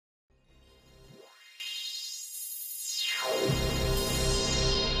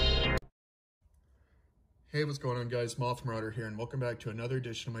Hey, what's going on, guys? Moth Marauder here, and welcome back to another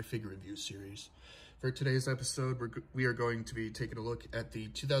edition of my figure review series. For today's episode, we are going to be taking a look at the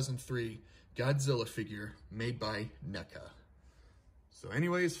 2003 Godzilla figure made by NECA. So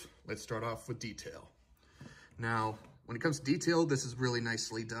anyways, let's start off with detail. Now, when it comes to detail, this is really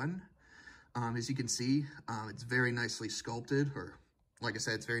nicely done. As you can see, it's very nicely sculpted, or like I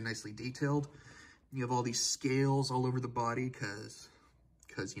said, it's very nicely detailed. You have all these scales all over the body because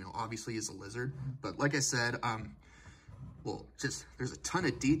you know, obviously he's a lizard. But like I said, there's a ton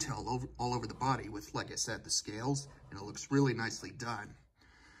of detail all over the body with, like I said, the scales, and it looks really nicely done.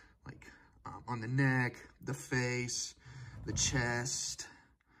 Like on the neck, the face, the chest,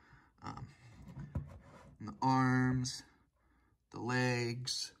 and the arms, the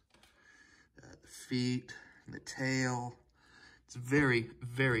legs, the feet, and the tail. It's very,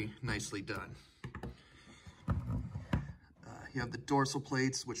 very nicely done. You have the dorsal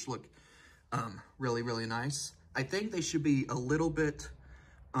plates, which look really, really nice. I think they should be a little bit,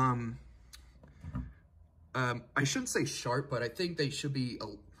 I shouldn't say sharp, but I think they should be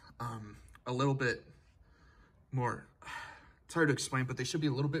a little bit more, it's hard to explain, but they should be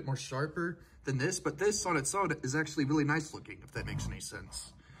a little bit more sharper than this. But this on its own is actually really nice looking, if that makes any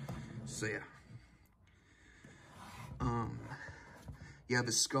sense. So yeah. You have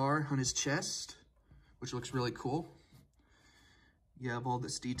a scar on his chest, which looks really cool. You have all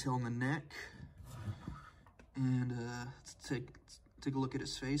this detail in the neck. And let's take a look at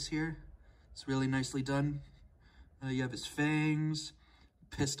his face here. It's really nicely done. You have his fangs,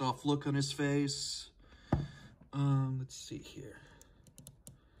 pissed off look on his face. Let's see here.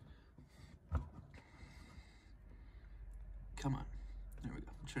 Come on. There we go.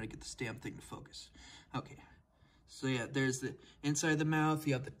 I'm trying to get this damn thing to focus. Okay. So yeah, there's the inside of the mouth.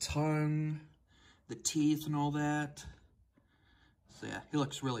 You have the tongue, the teeth and all that. So yeah, he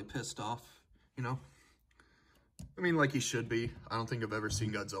looks really pissed off, you know? I mean, like he should be. I don't think I've ever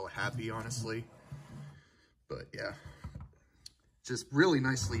seen Godzilla happy, honestly. But yeah, just really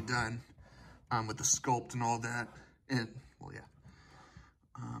nicely done with the sculpt and all that. And, well, yeah.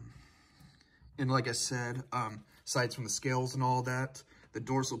 And like I said, aside from the scales and all that, the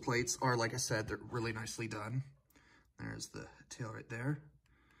dorsal plates are, like I said, they're really nicely done. There's the tail right there.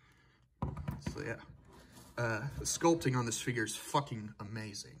 So yeah. The sculpting on this figure is fucking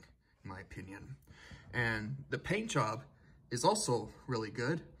amazing, in my opinion. And the paint job is also really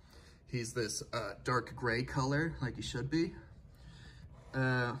good. He's this dark gray color, like he should be.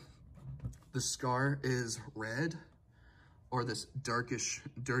 The scar is red, or this darkish,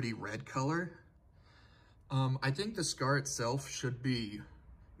 dirty red color. I think the scar itself should be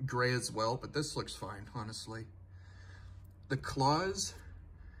gray as well, but this looks fine, honestly. The claws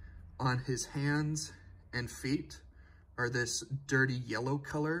on his hands and feet are this dirty yellow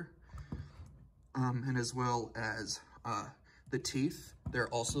color, and as well as the teeth, they're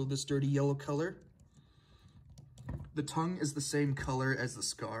also this dirty yellow color. The tongue is the same color as the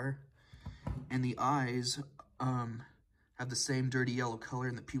scar, and the eyes have the same dirty yellow color,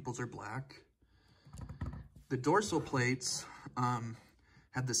 and the pupils are black. The dorsal plates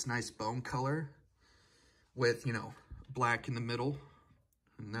have this nice bone color with, you know, black in the middle,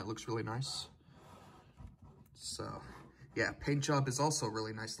 and that looks really nice. So, yeah, paint job is also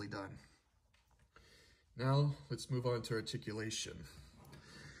really nicely done. Now, let's move on to articulation.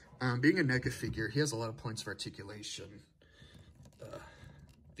 Being a NECA figure, he has a lot of points of articulation.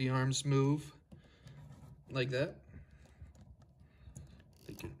 The arms move like that.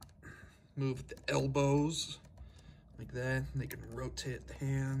 They can move the elbows like that. They can rotate the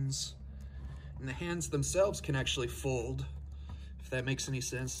hands. And the hands themselves can actually fold, if that makes any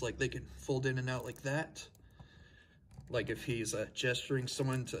sense. Like, they can fold in and out like that. Like if he's gesturing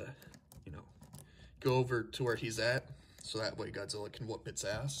someone to, you know, go over to where he's at, so that way Godzilla can whoop its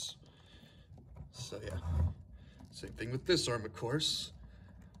ass. So yeah, same thing with this arm, of course.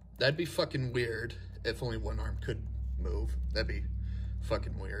 That'd be fucking weird if only one arm could move. That'd be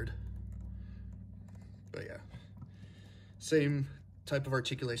fucking weird. But yeah, same type of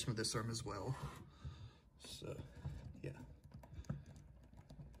articulation with this arm as well. So yeah,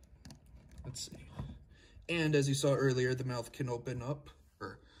 let's see. And as you saw earlier, the mouth can open up,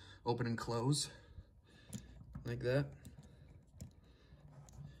 or open and close, like that.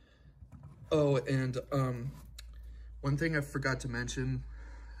 Oh, and one thing I forgot to mention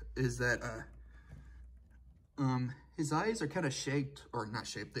is that his eyes are kind of shaped, or not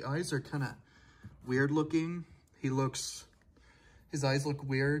shaped, the eyes are kind of weird looking. His eyes look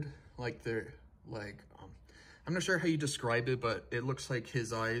weird, like they're, like, I'm not sure how you describe it, but it looks like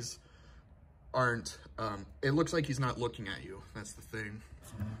his eyes aren't, it looks like he's not looking at you. That's the thing.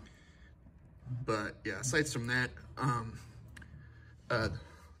 But yeah, aside from that,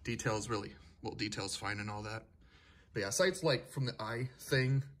 details fine and all that. But yeah, aside like from the eye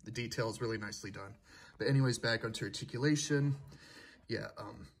thing, the detail is really nicely done. But anyways, back onto articulation. Yeah,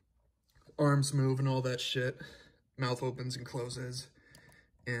 arms move and all that shit. Mouth opens and closes.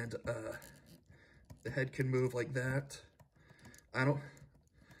 And the head can move like that.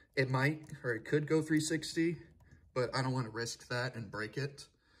 It might, or it could go 360, but I don't want to risk that and break it.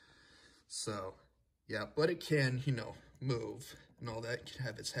 So, yeah, but it can, you know, move and all that. It can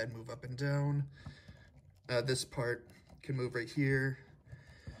have its head move up and down. This part can move right here.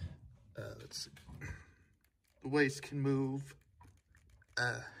 Let's see. The waist can move.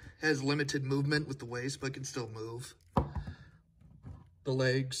 Has limited movement with the waist, but can still move. The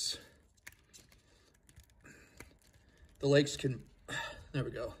legs can, there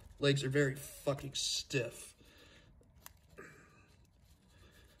we go. Legs are very fucking stiff.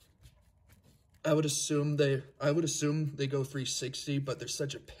 I would assume they go 360, but they're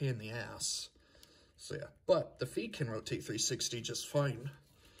such a pain in the ass. So yeah, but the feet can rotate 360 just fine.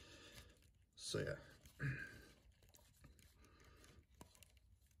 So yeah.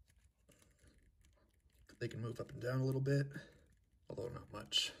 They can move up and down a little bit, although not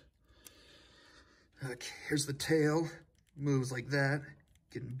much. Okay, here's the tail. Moves like that.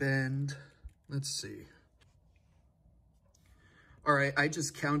 Can bend. Let's see. All right, I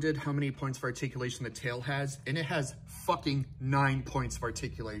just counted how many points of articulation the tail has, and it has fucking 9 points of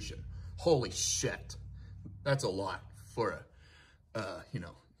articulation. Holy shit. That's a lot for you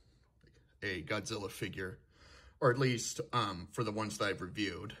know, a Godzilla figure, or at least for the ones that I've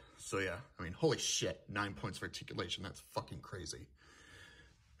reviewed. So yeah, I mean, holy shit, 9 points of articulation. That's fucking crazy.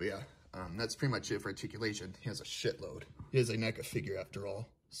 But yeah, that's pretty much it for articulation. He has a shitload. He is a NECA figure after all.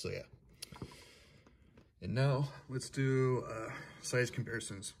 So yeah. And now let's do size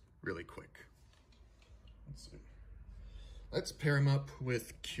comparisons really quick. Let's see. Let's pair him up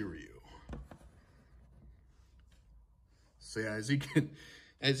with Kiryu. So yeah,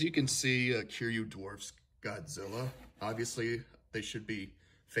 as you can see, Kiryu dwarfs Godzilla. Obviously, they should be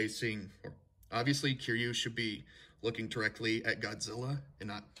facing. Obviously, Kiryu should be looking directly at Godzilla and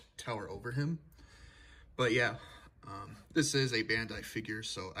not tower over him. But yeah, this is a Bandai figure,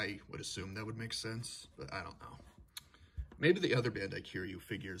 so I would assume that would make sense, but I don't know. Maybe the other Bandai Kiryu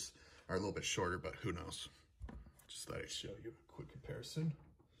figures are a little bit shorter, but who knows. Just thought I'd show you a quick comparison.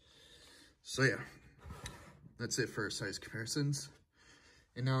 So yeah, that's it for size comparisons.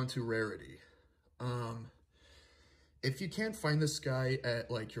 And now into rarity. If you can't find this guy at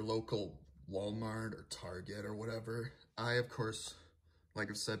like your local Walmart or Target or whatever, I, of course, like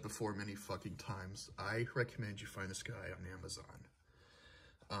I've said before many fucking times, I recommend you find this guy on Amazon.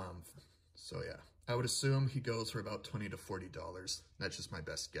 So yeah, I would assume he goes for about $20 to $40. That's just my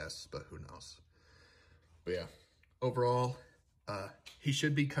best guess, but who knows. But yeah, overall, he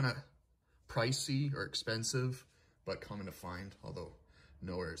should be kind of pricey or expensive, but common to find, although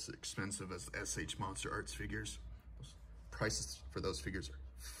nowhere as expensive as SH Monster Arts figures. Those prices for those figures are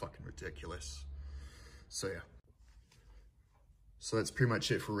fucking ridiculous. So yeah. So that's pretty much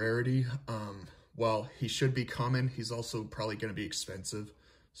it for rarity. While he should be common, he's also probably going to be expensive.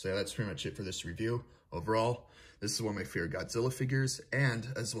 So yeah, that's pretty much it for this review. Overall, this is one of my favorite Godzilla figures, and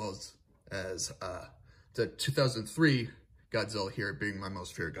as well as the 2003 Godzilla here being my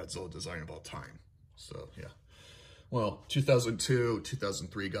most favorite Godzilla design of all time. So yeah. Well, 2002,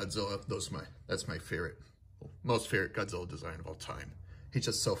 2003 Godzilla, that's my favorite, most favorite Godzilla design of all time. He's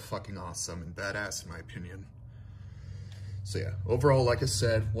just so fucking awesome and badass in my opinion. So yeah, overall, like I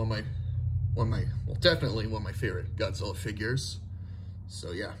said, definitely one of my favorite Godzilla figures.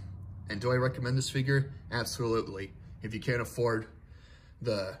 So yeah, and do I recommend this figure? Absolutely. If you can't afford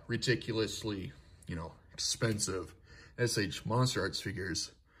the ridiculously, you know, expensive SH Monster Arts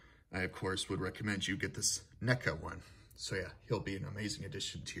figures, I of course would recommend you get this NECA one. So yeah, he'll be an amazing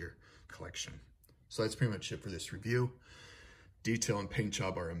addition to your collection. So that's pretty much it for this review. Detail and paint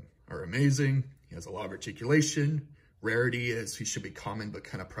job are amazing. He has a lot of articulation. Rarity is he should be common but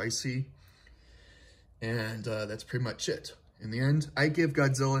kind of pricey. And that's pretty much it. In the end, I give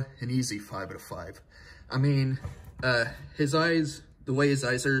Godzilla an easy 5 out of 5. I mean, his eyes, the way his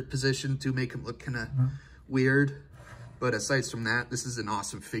eyes are positioned do make him look kind of weird. But aside from that, this is an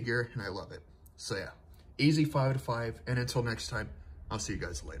awesome figure and I love it. So yeah, easy 5 out of 5. And until next time, I'll see you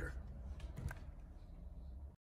guys later.